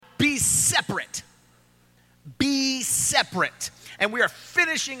be separate. Be separate. And we are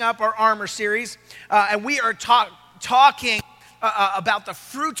finishing up our armor series, and we are talking about the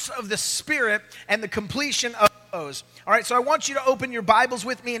fruits of the Spirit and the completion of those. All right, so I want you to open your Bibles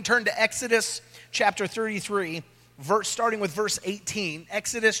with me and turn to Exodus chapter 33, starting with verse 18.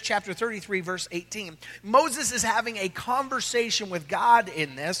 Exodus chapter 33, verse 18. Moses is having a conversation with God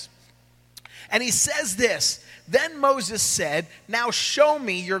in this, and he says this, "Then Moses said, 'Now show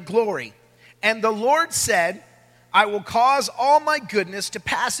me your glory.' And the Lord said, 'I will cause all my goodness to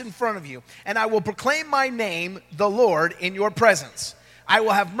pass in front of you, and I will proclaim my name, the Lord, in your presence. I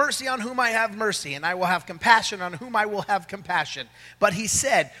will have mercy on whom I have mercy, and I will have compassion on whom I will have compassion.' But he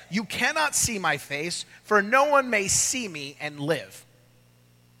said, 'You cannot see my face, for no one may see me and live.'"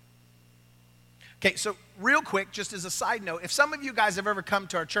 Okay, so real quick, just as a side note, if some of you guys have ever come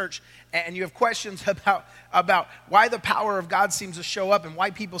to our church and you have questions about why the power of God seems to show up and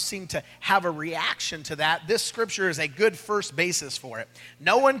why people seem to have a reaction to that, this scripture is a good first basis for it.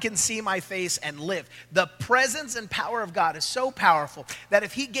 No one can see my face and live. The presence and power of God is so powerful that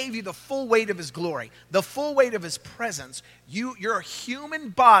if he gave you the full weight of his glory, the full weight of his presence, your human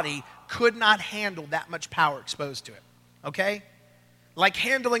body could not handle that much power exposed to it, okay? Like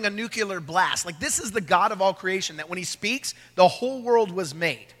handling a nuclear blast. Like, this is the God of all creation, that when he speaks, the whole world was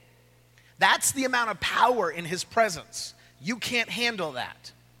made. That's the amount of power in his presence. You can't handle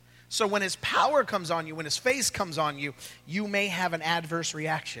that. So when his power comes on you, when his face comes on you, you may have an adverse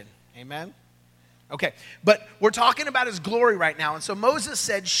reaction. Amen? Okay, but we're talking about his glory right now. And so Moses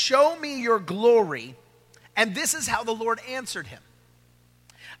said, "Show me your glory." And this is how the Lord answered him.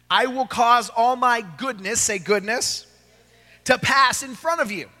 "I will cause all my goodness," say goodness, "to pass in front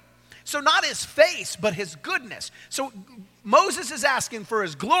of you." So not his face, but his goodness. So Moses is asking for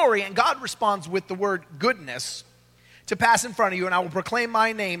his glory, and God responds with the word goodness, "to pass in front of you, and I will proclaim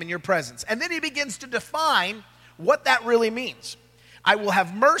my name in your presence." And then he begins to define what that really means. "I will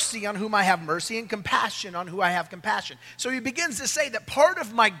have mercy on whom I have mercy, and compassion on whom I have compassion." So he begins to say that part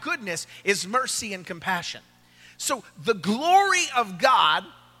of my goodness is mercy and compassion. So the glory of God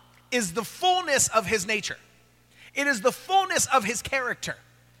is the fullness of his nature. It is the fullness of his character.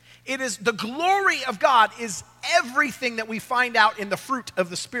 It is the glory of God is everything that we find out in the fruit of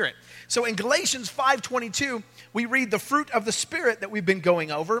the Spirit. So in Galatians 5:22, we read the fruit of the Spirit that we've been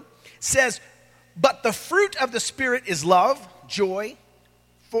going over. Says, "But the fruit of the Spirit is love, joy,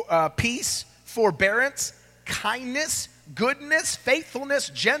 peace, forbearance, kindness, goodness, faithfulness,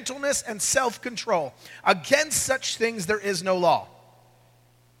 gentleness, and self-control. Against such things there is no law."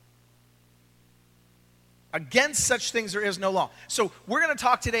 Against such things there is no law. So we're going to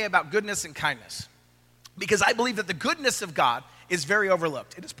talk today about goodness and kindness, because I believe that the goodness of God is very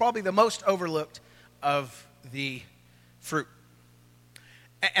overlooked. It is probably the most overlooked of the fruit.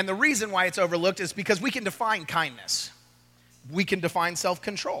 And the reason why it's overlooked is because we can define kindness. We can define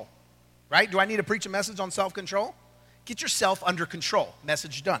self-control, right? Do I need to preach a message on self-control? Get yourself under control.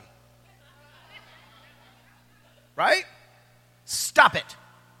 Message done. Right? Stop it.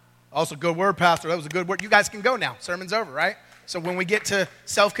 Also, good word, Pastor. That was a good word. You guys can go now. Sermon's over, right? So when we get to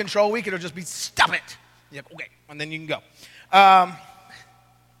self-control week, it'll just be, "Stop it." You're like, okay, and then you can go.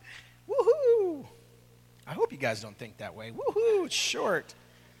 Woohoo. I hope you guys don't think that way. Woohoo, it's short.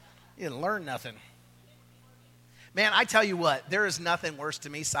 You didn't learn nothing. Man, I tell you what, there is nothing worse to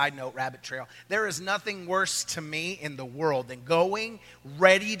me, side note, rabbit trail. There is nothing worse to me in the world than going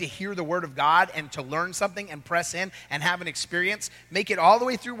ready to hear the word of God and to learn something and press in and have an experience, make it all the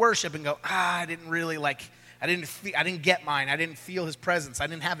way through worship and go, I didn't get mine. I didn't feel his presence. I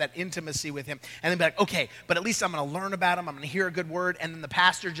didn't have that intimacy with him. And then be like, okay, but at least I'm going to learn about him. I'm going to hear a good word. And then the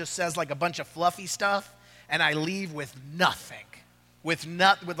pastor just says like a bunch of fluffy stuff, and I leave with nothing. With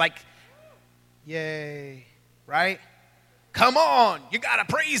like, yay. Right? Come on, you got to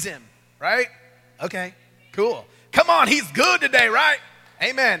praise him, right? Okay, cool. Come on, he's good today, right?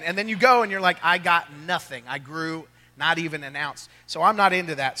 Amen. And then you go and you're like, I got nothing. I grew not even an ounce. So I'm not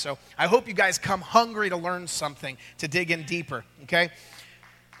into that. So I hope you guys come hungry to learn something, to dig in deeper, okay?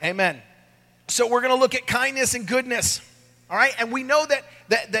 Amen. So we're going to look at kindness and goodness, all right? And we know that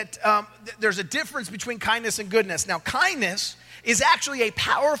there's a difference between kindness and goodness. Now, kindness is actually a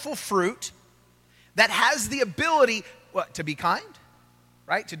powerful fruit that has the ability, to be kind,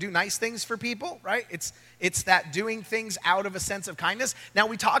 right? To do nice things for people, right? It's that doing things out of a sense of kindness. Now,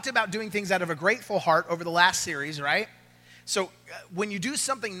 we talked about doing things out of a grateful heart over the last series, right? So when you do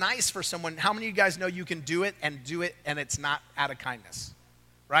something nice for someone, how many of you guys know you can do it and it's not out of kindness,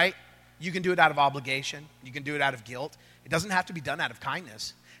 right? You can do it out of obligation. You can do it out of guilt. It doesn't have to be done out of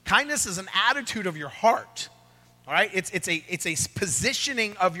kindness. Kindness is an attitude of your heart All right, it's a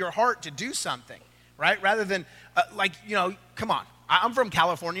positioning of your heart to do something, right? Rather than come on. I'm from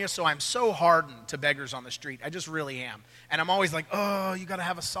California, so I'm so hardened to beggars on the street. I just really am. And I'm always like, oh, you got to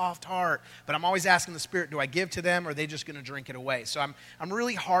have a soft heart. But I'm always asking the Spirit, do I give to them or are they just going to drink it away? So I'm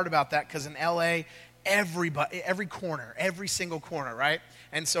really hard about that because in LA, every corner, every single corner, right?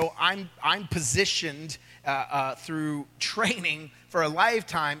 And so I'm positioned through training for a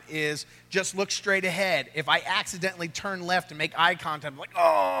lifetime is just look straight ahead. If I accidentally turn left and make eye contact, I'm like,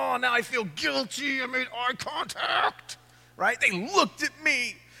 oh, now I feel guilty. I made eye contact. Right? They looked at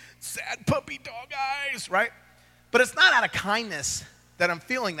me, sad puppy dog eyes, right? But it's not out of kindness that I'm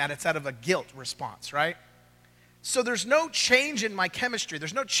feeling that. It's out of a guilt response, right? So there's no change in my chemistry.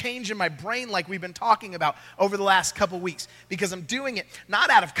 There's no change in my brain like we've been talking about over the last couple weeks because I'm doing it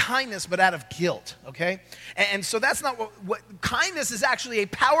not out of kindness but out of guilt, okay? And so that's not what kindness is actually a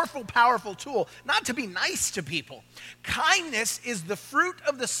powerful, powerful tool, not to be nice to people. Kindness is the fruit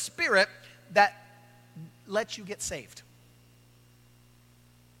of the Spirit that lets you get saved.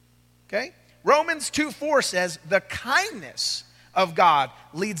 Okay? Romans 2:4 says, the kindness of God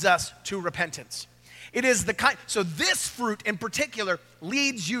leads us to repentance. It is so this fruit in particular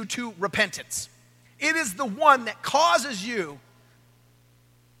leads you to repentance. It is the one that causes you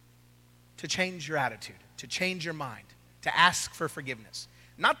to change your attitude, to change your mind, to ask for forgiveness.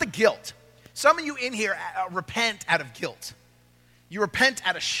 Not the guilt. Some of you in here repent out of guilt. You repent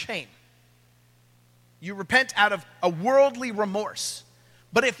out of shame. You repent out of a worldly remorse.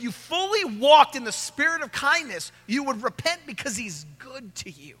 But if you fully walked in the spirit of kindness, you would repent because he's good to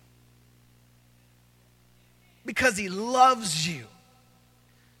you. Because he loves you.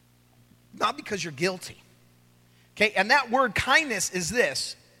 Not because you're guilty. Okay, and that word kindness is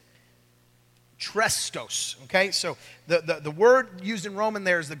this. Trestos. Okay, so the word used in Roman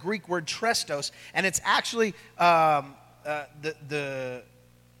there is the Greek word trestos. And it's actually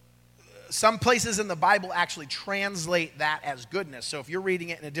some places in the Bible actually translate that as goodness. So if you're reading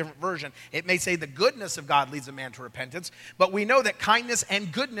it in a different version, it may say the goodness of God leads a man to repentance. But we know that kindness and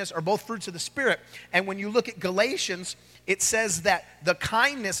goodness are both fruits of the Spirit. And when you look at Galatians, it says that the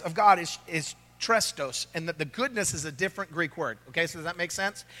kindness of God is trestos, and that the goodness is a different Greek word. Okay, so does that make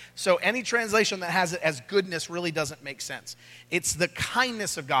sense? So any translation that has it as goodness really doesn't make sense. It's the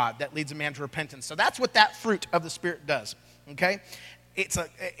kindness of God that leads a man to repentance. So that's what that fruit of the Spirit does. Okay?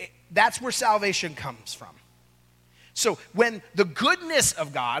 That's where salvation comes from. So when the goodness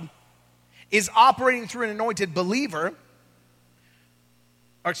of God is operating through an anointed believer,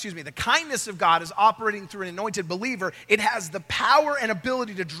 the kindness of God is operating through an anointed believer, it has the power and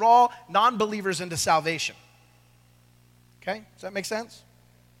ability to draw non-believers into salvation. Okay? Does that make sense?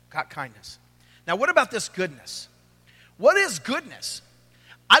 Got kindness. Now what about this goodness? What is goodness?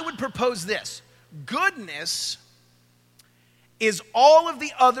 I would propose this. Goodness is all of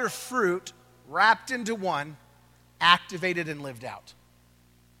the other fruit wrapped into one, activated and lived out.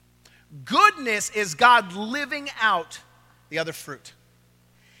 Goodness is God living out the other fruit.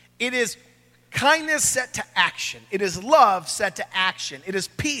 It is kindness set to action. It is love set to action. It is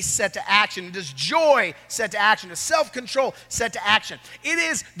peace set to action. It is joy set to action. It is self-control set to action. It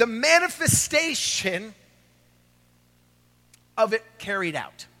is the manifestation of it carried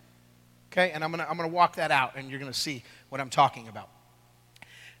out. Okay, and I'm gonna walk that out, and you're gonna see what I'm talking about.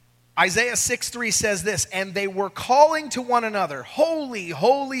 Isaiah 6:3 says this, and they were calling to one another, holy,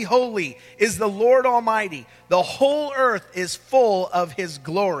 holy, holy is the Lord Almighty. The whole earth is full of his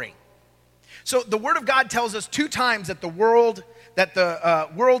glory. So the Word of God tells us 2 times that the world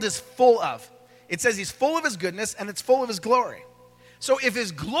is full of. It says he's full of his goodness and it's full of his glory. So if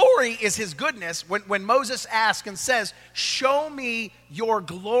his glory is his goodness, when Moses asks and says, show me your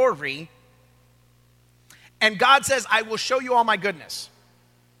glory, and God says, I will show you all my goodness.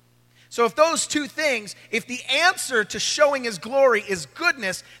 So if those 2 things, if the answer to showing his glory is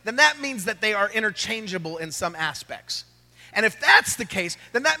goodness, then that means that they are interchangeable in some aspects. And if that's the case,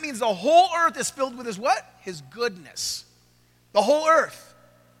 then that means the whole earth is filled with his what? His goodness. The whole earth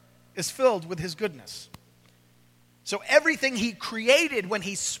is filled with his goodness. So everything he created when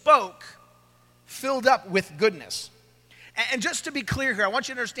he spoke filled up with goodness. And just to be clear here, I want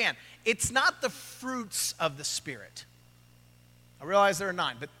you to understand, it's not the fruits of the Spirit. I realize there are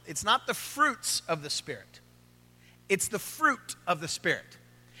 9, but it's not the fruits of the Spirit. It's the fruit of the Spirit.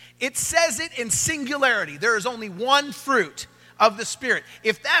 It says it in singularity. There is only one fruit of the Spirit.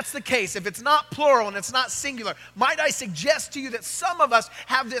 If that's the case, if it's not plural and it's not singular, might I suggest to you that some of us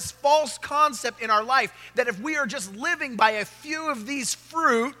have this false concept in our life that if we are just living by a few of these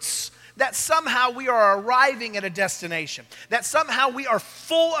fruits, that somehow we are arriving at a destination, that somehow we are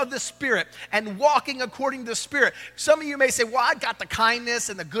full of the Spirit and walking according to the Spirit. Some of you may say, well, I got the kindness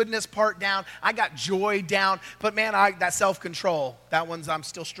and the goodness part down. I got joy down. But man, that self-control, I'm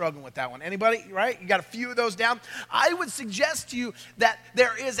still struggling with that one. Anybody, right? You got a few of those down? I would suggest to you that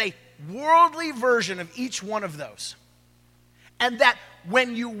there is a worldly version of each one of those. And that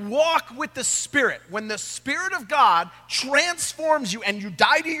when you walk with the Spirit, when the Spirit of God transforms you and you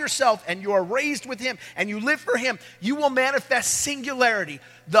die to yourself and you are raised with Him and you live for Him, you will manifest singularity,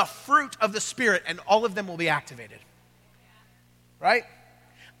 the fruit of the Spirit, and all of them will be activated. Right?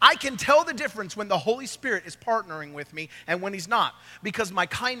 I can tell the difference when the Holy Spirit is partnering with me and when He's not, because my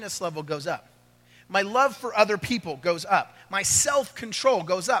kindness level goes up. My love for other people goes up. My self-control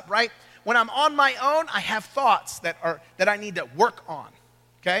goes up, right? When I'm on my own, I have thoughts that I need to work on,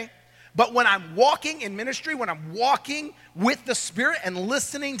 okay? But when I'm walking in ministry, when I'm walking with the Spirit and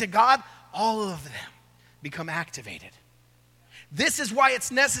listening to God, all of them become activated. This is why it's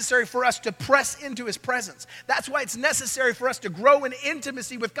necessary for us to press into His presence. That's why it's necessary for us to grow in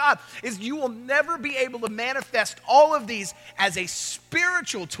intimacy with God, is you will never be able to manifest all of these as a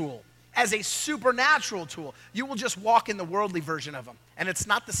spiritual tool, as a supernatural tool. You will just walk in the worldly version of them, and it's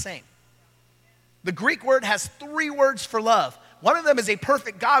not the same. The Greek word has 3 words for love. One of them is a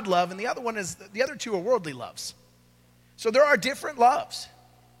perfect God love, and the other 2 are worldly loves. So there are different loves.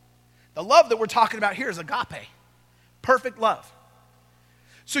 The love that we're talking about here is agape, perfect love.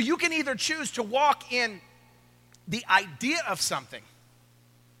 So you can either choose to walk in the idea of something,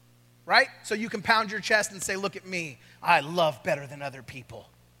 right? So you can pound your chest and say, look at me, I love better than other people,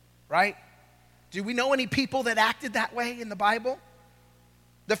 right? Do we know any people that acted that way in the Bible?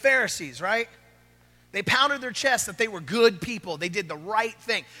 The Pharisees, right? They pounded their chest that they were good people. They did the right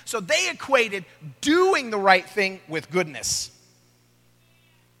thing. So they equated doing the right thing with goodness.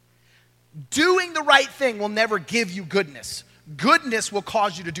 Doing the right thing will never give you goodness. Goodness will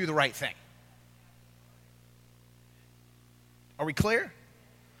cause you to do the right thing. Are we clear?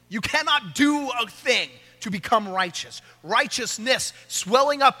 You cannot do a thing to become righteous. Righteousness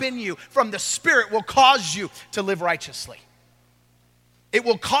swelling up in you from the Spirit will cause you to live righteously. It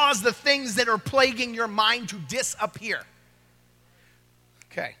will cause the things that are plaguing your mind to disappear.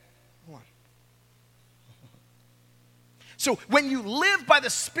 Okay, hold on. So when you live by the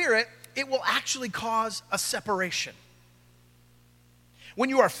Spirit, it will actually cause a separation. When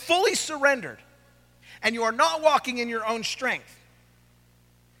you are fully surrendered and you are not walking in your own strength,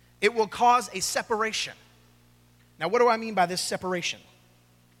 it will cause a separation. Now, what do I mean by this separation?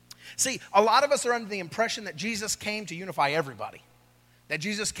 See, a lot of us are under the impression that Jesus came to unify everybody. That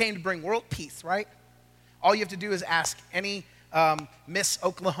Jesus came to bring world peace, right? All you have to do is ask any Miss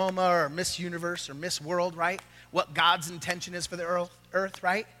Oklahoma or Miss Universe or Miss World, right? What God's intention is for the earth,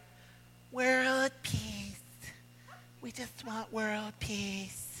 right? World peace. We just want world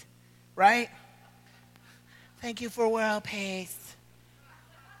peace, right? Thank you for world peace.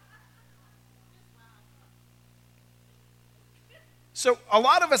 So a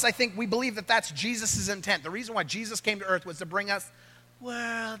lot of us, I think, we believe that that's Jesus' intent. The reason why Jesus came to earth was to bring us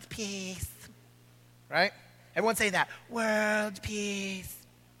world peace, right? Everyone say that, world peace.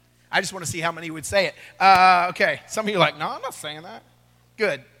 I just want to see how many would say it. Okay, some of you are like, no, I'm not saying that.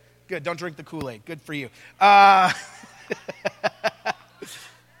 Good. Don't drink the Kool-Aid. Good for you.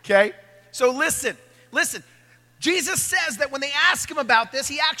 Okay, so listen. Jesus says that when they ask him about this,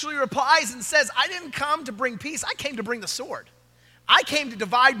 he actually replies and says, I didn't come to bring peace. I came to bring the sword. I came to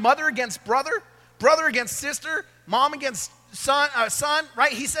divide mother against brother, brother against sister, mom against son,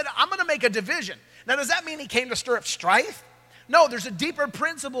 right? He said, I'm going to make a division. Now, does that mean he came to stir up strife? No, there's a deeper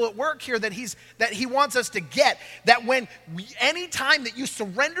principle at work here that he wants us to get, that any time that you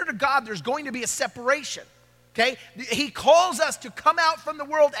surrender to God, there's going to be a separation, okay? He calls us to come out from the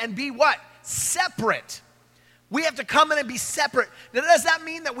world and be what? Separate. We have to come in and be separate. Now, does that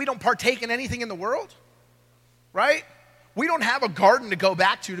mean that we don't partake in anything in the world? Right? We don't have a garden to go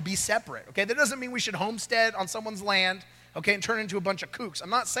back to be separate, okay? That doesn't mean we should homestead on someone's land, okay, and turn into a bunch of kooks. I'm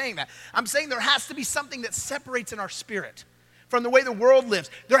not saying that. I'm saying there has to be something that separates in our spirit from the way the world lives.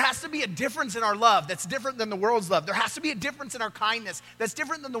 There has to be a difference in our love that's different than the world's love. There has to be a difference in our kindness that's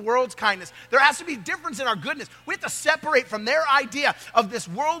different than the world's kindness. There has to be a difference in our goodness. We have to separate from their idea of this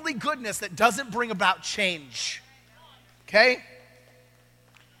worldly goodness that doesn't bring about change, okay?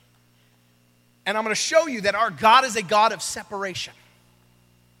 And I'm going to show you that our God is a God of separation.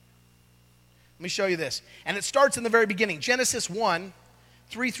 Let me show you this. And it starts in the very beginning. Genesis 1,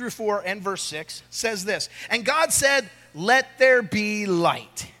 3 through 4 and verse 6 says this. And God said, let there be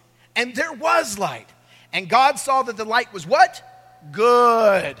light. And there was light. And God saw that the light was what?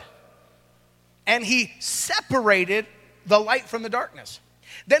 Good. And he separated the light from the darkness.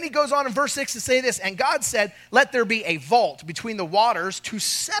 Then he goes on in verse 6 to say this, and God said, let there be a vault between the waters to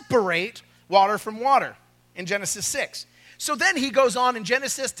separate water from water, in Genesis 6. So then he goes on in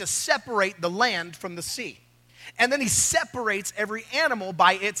Genesis to separate the land from the sea. And then he separates every animal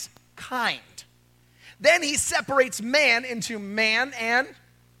by its kind. Then he separates man into man and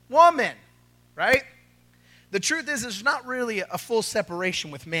woman, right? The truth is, there's not really a full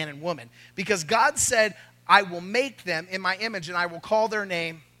separation with man and woman, because God said, I will make them in my image and I will call their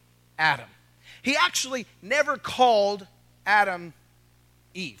name Adam. He actually never called Adam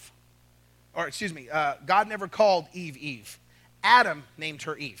Eve. Or excuse me, God never called Eve Eve. Adam named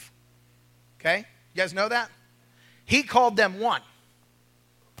her Eve. Okay? You guys know that? He called them one.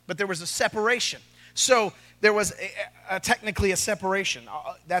 But there was a separation. So there was technically a separation.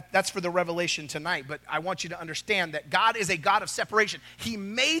 That's for the revelation tonight. But I want you to understand that God is a God of separation. He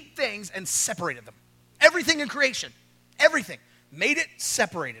made things and separated them. Everything in creation. Everything. Made it,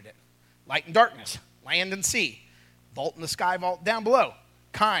 separated it. Light and darkness. Land and sea. Vault in the sky, vault down below.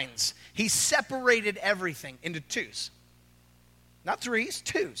 Kinds. He separated everything into twos. Not threes,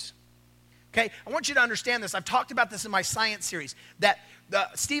 twos. Okay, I want you to understand this. I've talked about this in my science series, that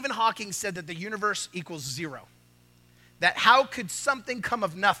Stephen Hawking said that the universe equals zero. That how could something come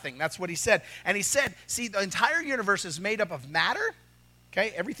of nothing? That's what he said. And he said, see, the entire universe is made up of matter.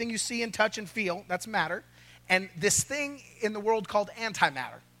 Okay, everything you see and touch and feel, that's matter. And this thing in the world called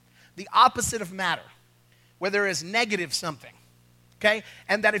antimatter, the opposite of matter, where there is negative something. Okay?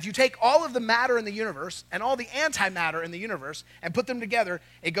 And that if you take all of the matter in the universe and all the antimatter in the universe and put them together,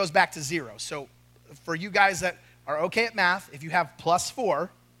 it goes back to zero. So for you guys that are okay at math, if you have +4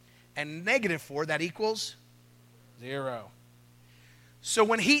 and -4, that equals 0. So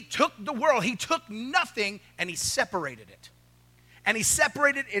when he took the world, he took nothing and he separated it. And he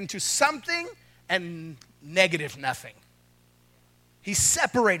separated it into something and negative nothing. He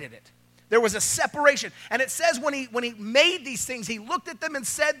separated it. There was a separation. And it says when he made these things, he looked at them and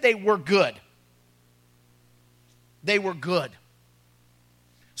said they were good. They were good.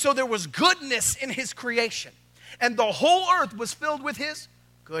 So there was goodness in his creation. And the whole earth was filled with his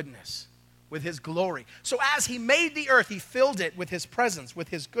goodness, with his glory. So as he made the earth, he filled it with his presence, with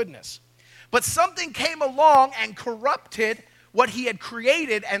his goodness. But something came along and corrupted what he had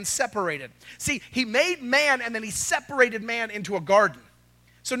created and separated. See, he made man and then he separated man into a garden.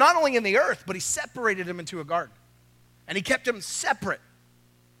 So not only in the earth, but he separated him into a garden. And he kept him separate.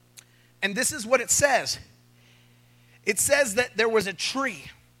 And this is what it says. It says that there was a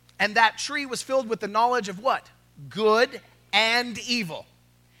tree. And that tree was filled with the knowledge of what? Good and evil.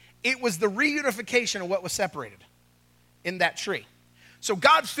 It was the reunification of what was separated in that tree. So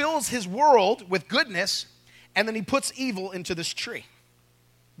God fills his world with goodness, and then he puts evil into this tree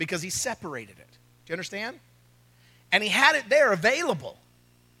because he separated it. Do you understand? And he had it there available.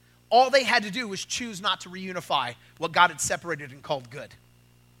 All they had to do was choose not to reunify what God had separated and called good.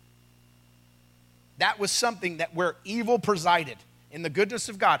 That was something that where evil presided in the goodness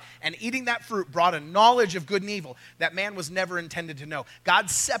of God. And eating that fruit brought a knowledge of good and evil that man was never intended to know. God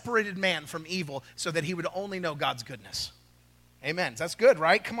separated man from evil so that he would only know God's goodness. Amen. That's good,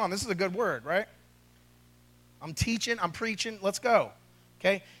 right? Come on, this is a good word, right? I'm teaching, I'm preaching, let's go.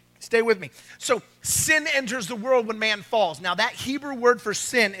 Okay? Stay with me. So sin enters the world when man falls. Now that Hebrew word for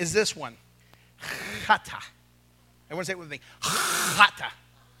sin is this one. Chata. Everyone say it with me. Chata.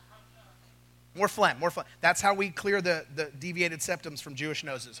 More phlegm, more phlegm. That's how we clear the deviated septums from Jewish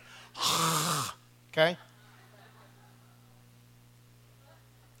noses. Okay?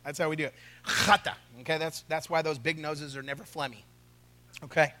 That's how we do it. Chata. Okay, that's why those big noses are never phlegmy.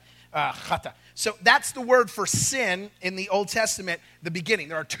 Okay? Chata. So that's the word for sin in the Old Testament, the beginning.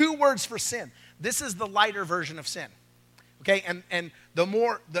 There are two words for sin. This is the lighter version of sin. Okay, and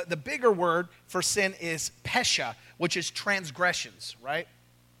the bigger word for sin is pesha, which is transgressions, right?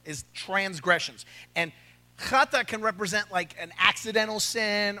 Is transgressions. And chata can represent like an accidental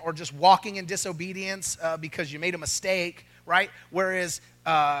sin or just walking in disobedience because you made a mistake, right? Whereas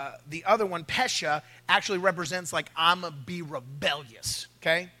the other one, pesha, actually represents like I'm going to be rebellious,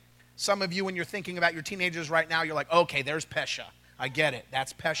 okay? Some of you, when you're thinking about your teenagers right now, you're like, okay, there's pesha. I get it.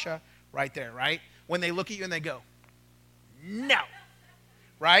 That's pesha right there, right? When they look at you and they go, no,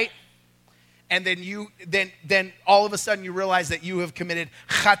 right? And then all of a sudden you realize that you have committed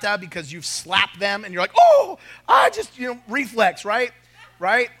chata because you've slapped them and you're like, oh, I just, reflex, right?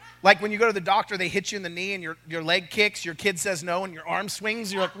 Right? Like when you go to the doctor, they hit you in the knee and your leg kicks, your kid says no and your arm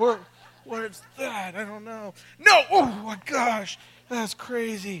swings. You're like, what is that? I don't know. No, oh my gosh, that's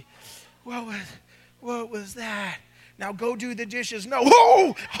crazy. What was that? Now go do the dishes. No.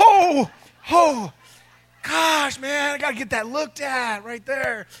 Oh. Gosh, man, I got to get that looked at right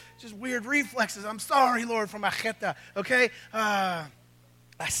there. Just weird reflexes. I'm sorry, Lord, for my cheta, okay? I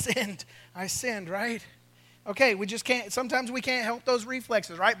sinned, right? Okay, we just can't, sometimes we can't help those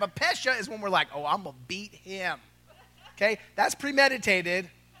reflexes, right? But pesha is when we're like, oh, I'm going to beat him, okay? That's premeditated,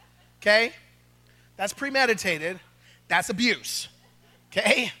 okay? That's premeditated. That's abuse,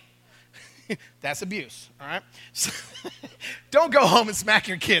 okay? That's abuse, all right? So, don't go home and smack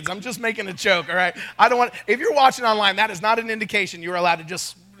your kids. I'm just making a joke, all right? I don't want, if you're watching online, that is not an indication you're allowed to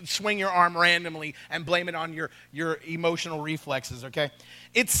just swing your arm randomly and blame it on your emotional reflexes, okay?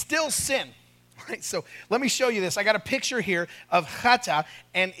 It's still sin, right? So let me show you this. I got a picture here of chata,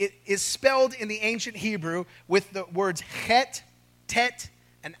 and it is spelled in the ancient Hebrew with the words het, tet,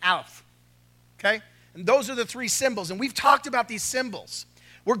 and alf, okay? And those are the three symbols, and we've talked about these symbols.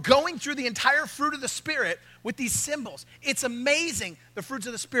 We're going through the entire fruit of the Spirit with these symbols. It's amazing, the fruits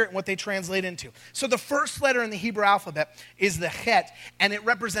of the Spirit and what they translate into. So the first letter in the Hebrew alphabet is the het, and it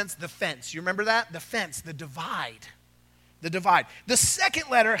represents the fence. You remember that? The fence, the divide. The divide. The second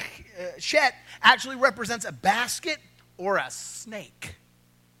letter, shet, actually represents a basket or a snake.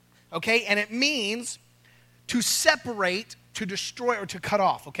 Okay? And it means to separate, to destroy, or to cut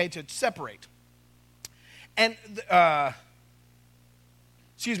off. Okay? To separate. And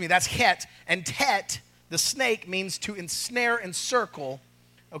that's het. And tet, the snake, means to ensnare, encircle,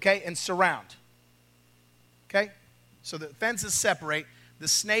 okay, and surround. Okay? So the fence is separate. The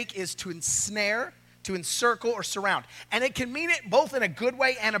snake is to ensnare, to encircle, or surround. And it can mean it both in a good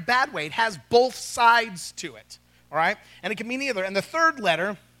way and a bad way. It has both sides to it. All right? And it can mean either. And the third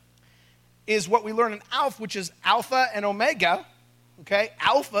letter is what we learn in Alph, which is Alpha and Omega. Okay?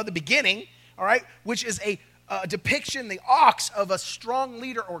 Alpha, the beginning, all right, which is a depiction, the ox of a strong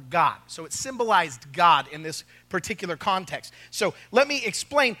leader or God. So it symbolized God in this particular context. So let me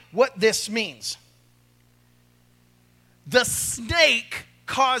explain what this means. The snake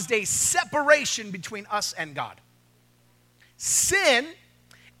caused a separation between us and God. Sin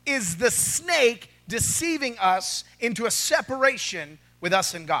is the snake deceiving us into a separation with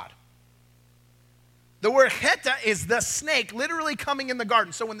us and God. The word heta is the snake literally coming in the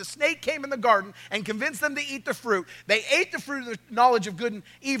garden. So when the snake came in the garden and convinced them to eat the fruit, they ate the fruit of the knowledge of good and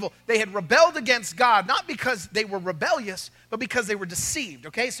evil. They had rebelled against God, not because they were rebellious, but because they were deceived,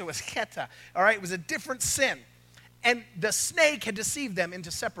 okay? So it was heta, all right? It was a different sin. And the snake had deceived them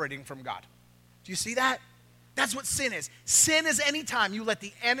into separating from God. Do you see that? That's what sin is. Sin is any time you let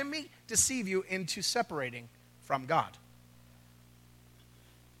the enemy deceive you into separating from God.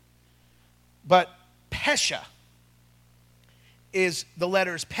 But pesha is the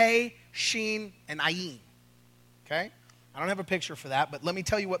letters Pei, Shin, and Ayin. Okay? I don't have a picture for that, but let me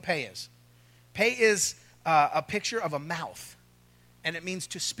tell you what Pei is. Pei is a picture of a mouth, and it means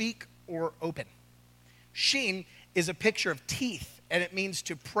to speak or open. Shin is a picture of teeth, and it means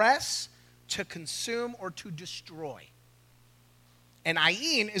to press, to consume, or to destroy. And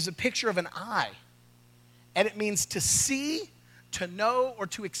Ayin is a picture of an eye, and it means to see, to know, or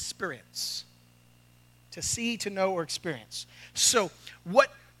to experience. To see, to know, or experience. So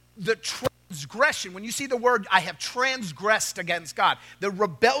what the transgression, when you see the word, I have transgressed against God, the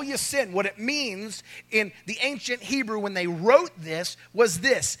rebellious sin, what it means in the ancient Hebrew when they wrote this was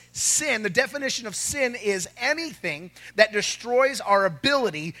this. Sin, the definition of sin is anything that destroys our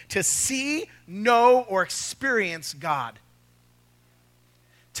ability to see, know, or experience God.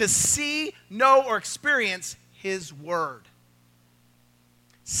 To see, know, or experience His Word.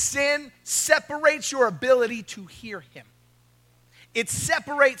 Sin separates your ability to hear Him. It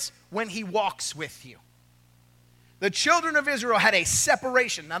separates when He walks with you. The children of Israel had a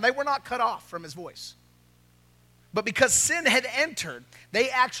separation. Now, they were not cut off from His voice. But because sin had entered, they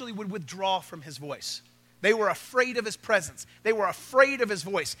actually would withdraw from His voice. They were afraid of His presence. They were afraid of His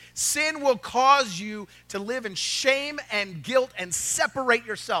voice. Sin will cause you to live in shame and guilt and separate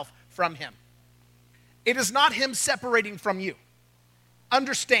yourself from Him. It is not Him separating from you.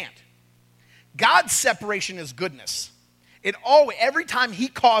 Understand, God's separation is goodness. Every time He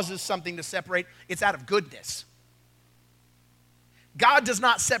causes something to separate, it's out of goodness. God does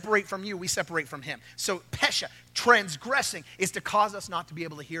not separate from you, we separate from Him. So pesha, transgressing, is to cause us not to be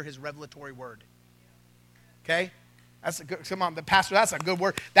able to hear His revelatory word. Okay? That's a good, come on, the pastor, that's a good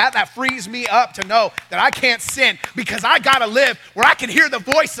word. That frees me up to know that I can't sin because I got to live where I can hear the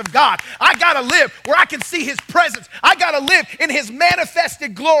voice of God. I got to live where I can see His presence. I got to live in His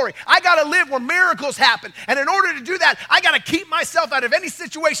manifested glory. I got to live where miracles happen. And in order to do that, I got to keep myself out of any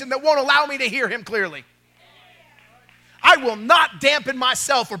situation that won't allow me to hear Him clearly. I will not dampen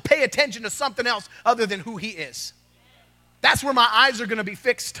myself or pay attention to something else other than who He is. That's where my eyes are going to be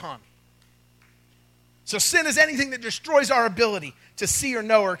fixed on. So sin is anything that destroys our ability to see or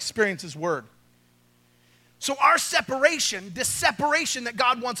know or experience his word. So our separation, this separation that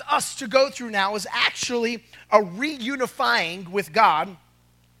God wants us to go through now, is actually a reunifying with God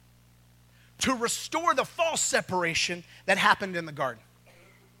to restore the false separation that happened in the garden.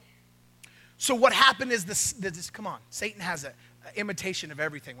 So what happened is this come on, Satan has an imitation of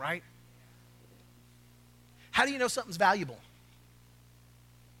everything, right? How do you know something's valuable?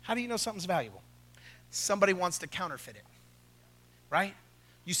 How do you know something's valuable? Somebody wants to counterfeit it, right?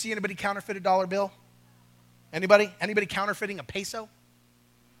 You see anybody counterfeit a dollar bill? Anybody? Anybody counterfeiting a peso?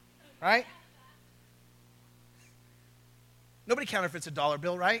 Right? Nobody counterfeits a dollar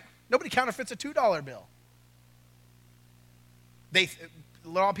bill, right? Nobody counterfeits a $2 bill. A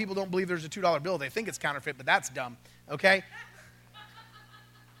lot of people don't believe there's a $2 bill. They think it's counterfeit, but that's dumb, okay?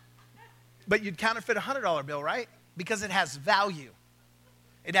 But you'd counterfeit a $100 bill, right? Because it has value.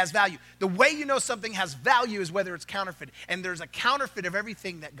 It has value. The way you know something has value is whether it's counterfeit. And there's a counterfeit of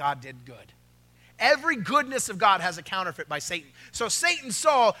everything that God did good. Every goodness of God has a counterfeit by Satan. So Satan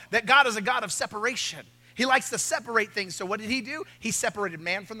saw that God is a God of separation. He likes to separate things. So what did he do? He separated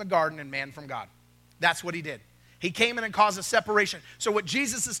man from the garden and man from God. That's what he did. He came in and caused a separation. So what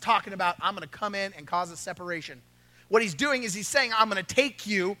Jesus is talking about, I'm going to come in and cause a separation. What he's doing is he's saying, I'm going to take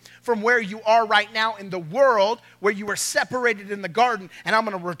you from where you are right now in the world, where you were separated in the garden, and I'm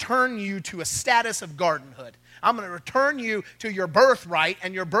going to return you to a status of gardenhood. I'm going to return you to your birthright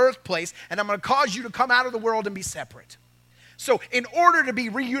and your birthplace, and I'm going to cause you to come out of the world and be separate. So in order to be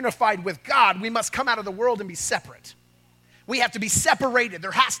reunified with God, we must come out of the world and be separate. We have to be separated.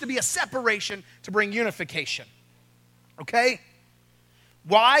 There has to be a separation to bring unification. Okay?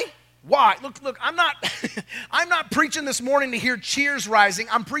 Why? Why? Look, I'm not preaching this morning to hear cheers rising.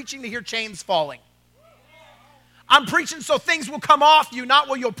 I'm preaching to hear chains falling. I'm preaching so things will come off you, not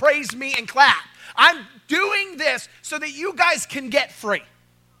where you'll praise me and clap. I'm doing this so that you guys can get free.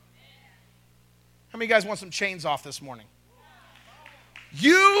 How many of you guys want some chains off this morning?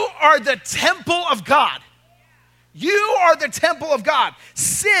 You are the temple of God. You are the temple of God.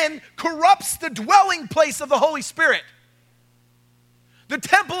 Sin corrupts the dwelling place of the Holy Spirit. The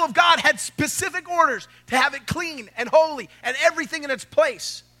temple of God had specific orders to have it clean and holy and everything in its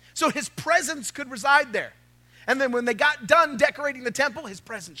place, so his presence could reside there. And then when they got done decorating the temple, his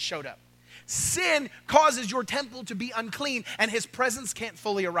presence showed up. Sin causes your temple to be unclean, and his presence can't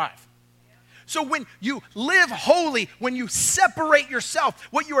fully arrive. So when you live holy, when you separate yourself,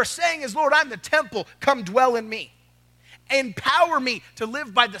 what you are saying is, Lord, I'm the temple, come dwell in me. Empower me to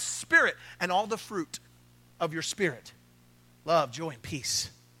live by the Spirit and all the fruit of your Spirit. Love, joy, and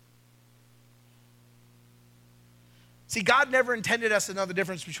peace. See, God never intended us to know the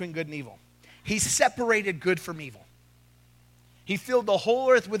difference between good and evil. He separated good from evil. He filled the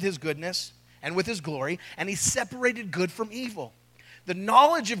whole earth with his goodness and with his glory, and he separated good from evil. The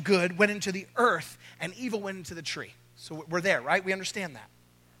knowledge of good went into the earth, and evil went into the tree. So we're there, right? We understand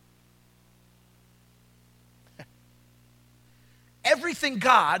that. Everything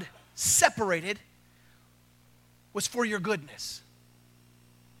God separated was for your goodness.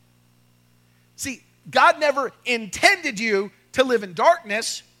 See, God never intended you to live in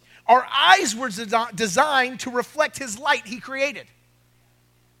darkness. Our eyes were designed to reflect his light he created.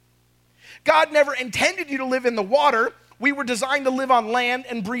 God never intended you to live in the water. We were designed to live on land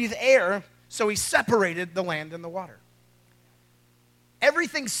and breathe air, so he separated the land and the water.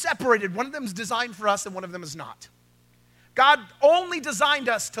 Everything's separated. One of them is designed for us and one of them is not. God only designed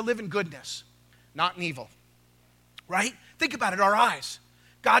us to live in goodness, not in evil. Right? Think about it, our eyes.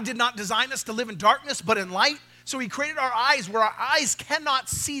 God did not design us to live in darkness, but in light. So he created our eyes where our eyes cannot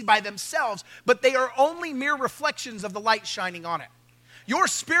see by themselves, but they are only mere reflections of the light shining on it. Your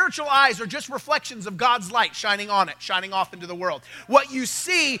spiritual eyes are just reflections of God's light shining on it, shining off into the world. What you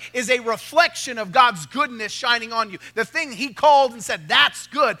see is a reflection of God's goodness shining on you. The thing he called and said, that's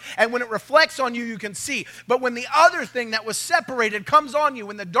good. And when it reflects on you, you can see. But when the other thing that was separated comes on you,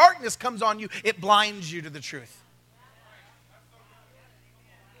 when the darkness comes on you, it blinds you to the truth.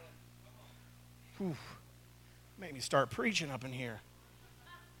 Whew. Made me start preaching up in here.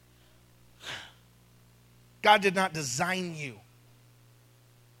 God did not design you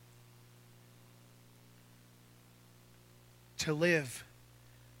to live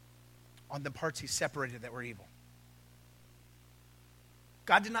on the parts he separated that were evil.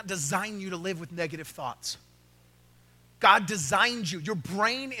 God did not design you to live with negative thoughts. God designed you. Your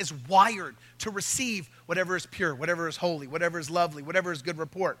brain is wired to receive whatever is pure, whatever is holy, whatever is lovely, whatever is good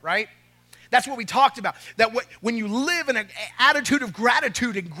report, right? That's what we talked about. That when you live in an attitude of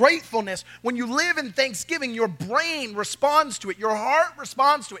gratitude and gratefulness, when you live in thanksgiving, your brain responds to it. Your heart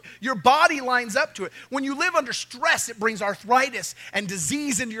responds to it. Your body lines up to it. When you live under stress, it brings arthritis and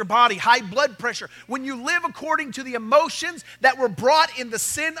disease into your body, high blood pressure. When you live according to the emotions that were brought in the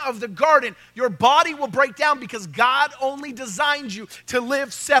sin of the garden, your body will break down because God only designed you to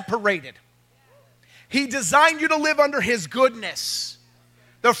live separated. He designed you to live under His goodness.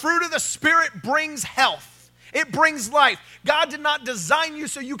 The fruit of the Spirit brings health. It brings life. God did not design you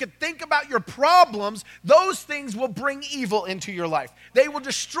so you could think about your problems. Those things will bring evil into your life. They will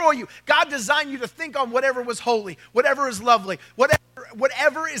destroy you. God designed you to think on whatever was holy, whatever is lovely,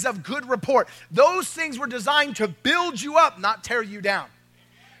 whatever is of good report. Those things were designed to build you up, not tear you down.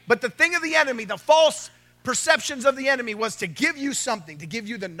 But the thing of the enemy, the false perceptions of the enemy, was to give you something, to give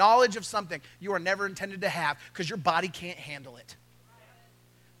you the knowledge of something you are never intended to have because your body can't handle it.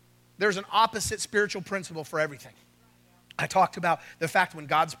 There's an opposite spiritual principle for everything. I talked about the fact when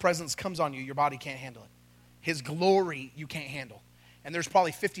God's presence comes on you, your body can't handle it. His glory you can't handle. And there's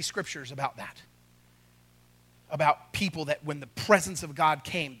probably 50 scriptures about that. About people that when the presence of God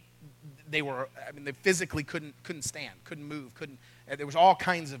came, they physically couldn't stand, couldn't move, there was all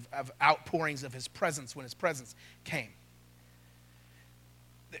kinds of outpourings of His presence when His presence came.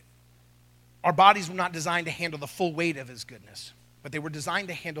 Our bodies were not designed to handle the full weight of His goodness, but they were designed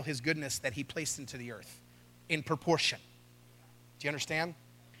to handle His goodness that He placed into the earth in proportion. Do you understand?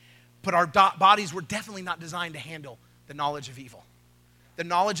 But our bodies were definitely not designed to handle the knowledge of evil. The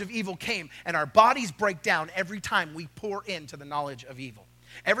knowledge of evil came, and our bodies break down every time we pour into the knowledge of evil.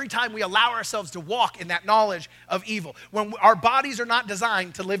 Every time we allow ourselves to walk in that knowledge of evil. When our bodies are not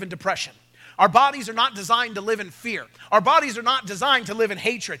designed to live in depression. Our bodies are not designed to live in fear. Our bodies are not designed to live in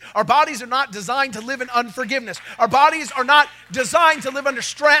hatred. Our bodies are not designed to live in unforgiveness. Our bodies are not designed to live under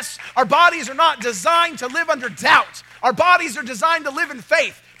stress. Our bodies are not designed to live under doubt. Our bodies are designed to live in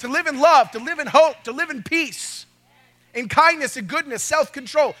faith, to live in love, to live in hope, to live in peace, in kindness and goodness,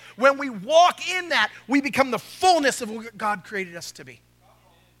 self-control. When we walk in that, we become the fullness of what God created us to be.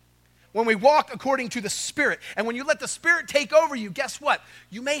 When we walk according to the Spirit, and when you let the Spirit take over you, guess what?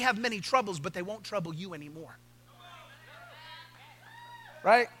 You may have many troubles, but they won't trouble you anymore.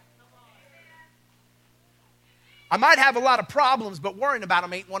 Right? I might have a lot of problems, but worrying about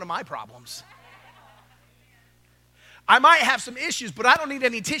them ain't one of my problems. I might have some issues, but I don't need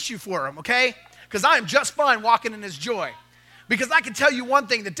any tissue for them, okay? Because I am just fine walking in His joy. Because I can tell you one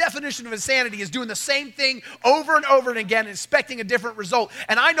thing, the definition of insanity is doing the same thing over and over and again and expecting a different result.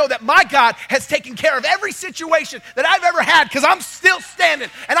 And I know that my God has taken care of every situation that I've ever had because I'm still standing.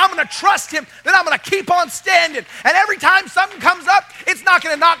 And I'm going to trust Him that I'm going to keep on standing. And every time something comes up, it's not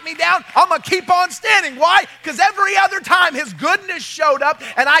going to knock me down. I'm going to keep on standing. Why? Because every other time His goodness showed up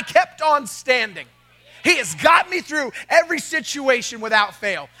and I kept on standing. He has got me through every situation without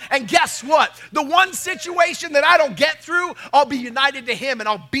fail. And guess what? The one situation that I don't get through, I'll be united to Him and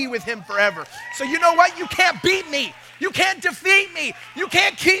I'll be with Him forever. So you know what? You can't beat me. You can't defeat me. You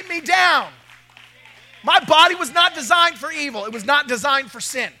can't keep me down. My body was not designed for evil. It was not designed for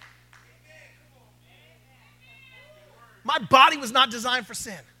sin. My body was not designed for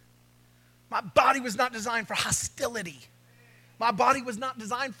sin. My body was not designed for hostility. My body was not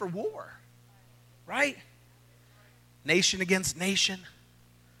designed for war. Right? Nation against nation.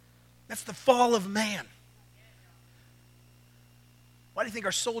 That's the fall of man. Why do you think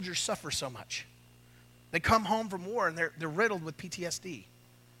our soldiers suffer so much? They come home from war and they're riddled with PTSD.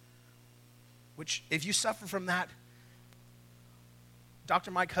 Which, if you suffer from that,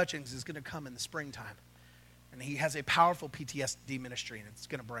 Dr. Mike Hutchins is going to come in the springtime. And he has a powerful PTSD ministry, and it's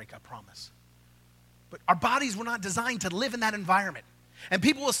going to break, I promise. But our bodies were not designed to live in that environment. And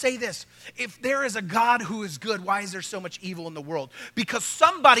people will say this, if there is a God who is good, why is there so much evil in the world? Because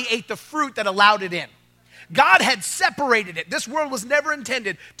somebody ate the fruit that allowed it in. God had separated it. This world was never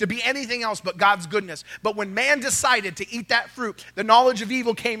intended to be anything else but God's goodness. But when man decided to eat that fruit, the knowledge of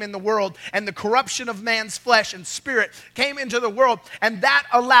evil came in the world, and the corruption of man's flesh and spirit came into the world, and that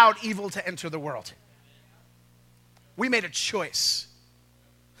allowed evil to enter the world. We made a choice.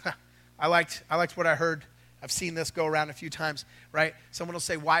 I liked what I heard. I've seen this go around a few times, right? Someone will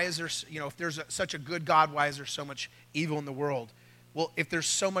say, why is there, if there's such a good God, why is there so much evil in the world? Well, if there's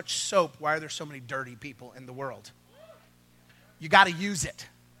so much soap, why are there so many dirty people in the world? You got to use it.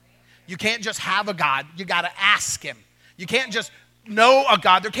 You can't just have a God. You got to ask Him. You can't just know a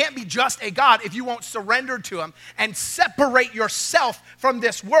God. There can't be just a God if you won't surrender to him and separate yourself from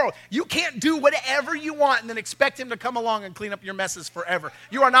this world. You can't do whatever you want and then expect him to come along and clean up your messes forever.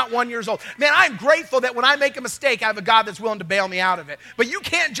 You are not 1 year old. Man, I'm grateful that when I make a mistake, I have a God that's willing to bail me out of it. But you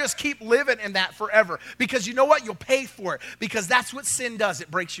can't just keep living in that forever, because you know what? You'll pay for it, because that's what sin does.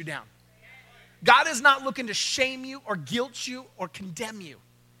 It breaks you down. God is not looking to shame you or guilt you or condemn you.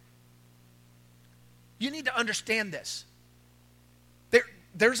 You need to understand this.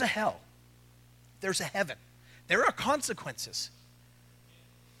 There's a hell. There's a heaven. There are consequences.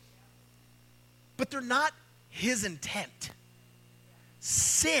 But they're not his intent.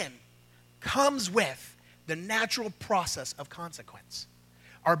 Sin comes with the natural process of consequence.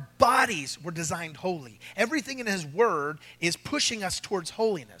 Our bodies were designed holy. Everything in his word is pushing us towards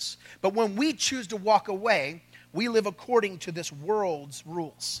holiness. But when we choose to walk away, we live according to this world's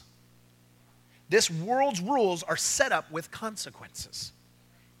rules. This world's rules are set up with consequences.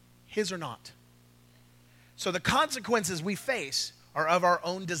 His are not. So the consequences we face are of our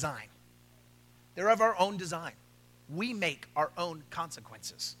own design. They're of our own design. We make our own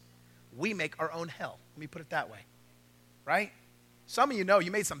consequences. We make our own hell. Let me put it that way. Right? Some of you know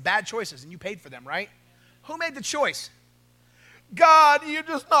you made some bad choices and you paid for them, right? Who made the choice? God, you're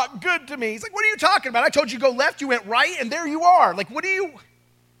just not good to me. He's like, what are you talking about? I told you to go left, you went right, and there you are. Like, what do you...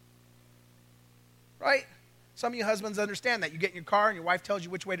 Right? Some of you husbands understand that. You get in your car and your wife tells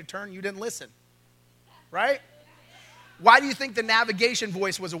you which way to turn, you didn't listen. Right? Why do you think the navigation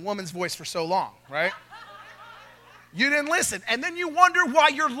voice was a woman's voice for so long, right? You didn't listen. And then you wonder why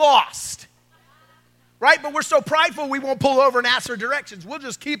you're lost. Right? But we're so prideful we won't pull over and ask for directions. We'll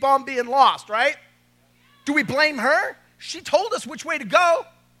just keep on being lost, right? Do we blame her? She told us which way to go.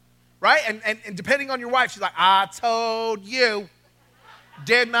 Right? And depending on your wife, she's like, I told you.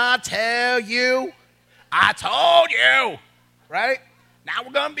 Didn't I tell you? I told you, right? Now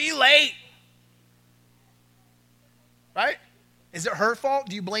we're going to be late. Right? Is it her fault?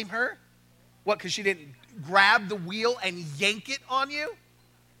 Do you blame her? What, because she didn't grab the wheel and yank it on you?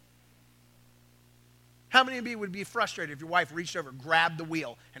 How many of you would be frustrated if your wife reached over, grabbed the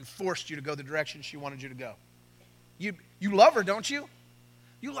wheel, and forced you to go the direction she wanted you to go? You love her, don't you?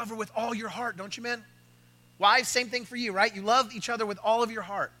 You love her with all your heart, don't you, men? Wives, same thing for you, right? You love each other with all of your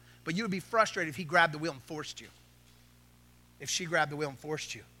heart. But you would be frustrated if he grabbed the wheel and forced you. If she grabbed the wheel and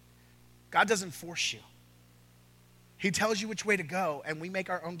forced you. God doesn't force you. He tells you which way to go, and we make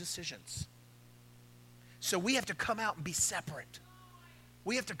our own decisions. So we have to come out and be separate.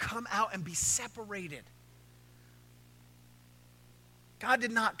 We have to come out and be separated. God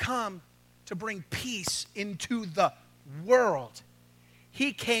did not come to bring peace into the world.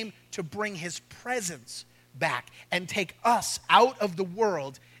 He came to bring his presence back and take us out of the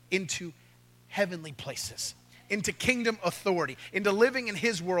world into heavenly places, into kingdom authority, into living in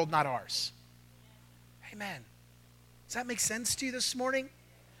his world, not ours. Amen. Does that make sense to you this morning?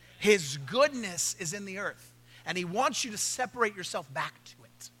 His goodness is in the earth, and he wants you to separate yourself back to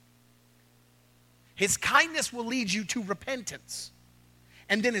it. His kindness will lead you to repentance,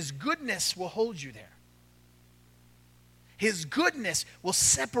 and then his goodness will hold you there. His goodness will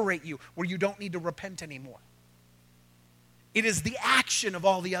separate you where you don't need to repent anymore. It is the action of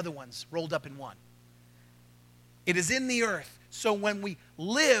all the other ones rolled up in one. It is in the earth. So when we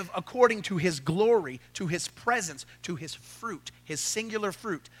live according to his glory, to his presence, to his fruit, his singular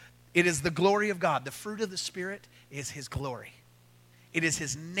fruit, it is the glory of God. The fruit of the Spirit is his glory. It is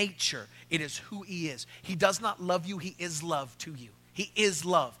his nature. It is who he is. He does not love you. He is love to you. He is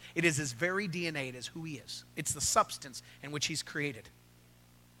love. It is his very DNA. It is who he is. It's the substance in which he's created.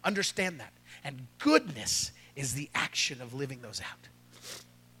 Understand that. And goodness is the action of living those out.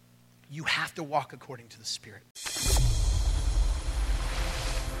 You have to walk according to the Spirit.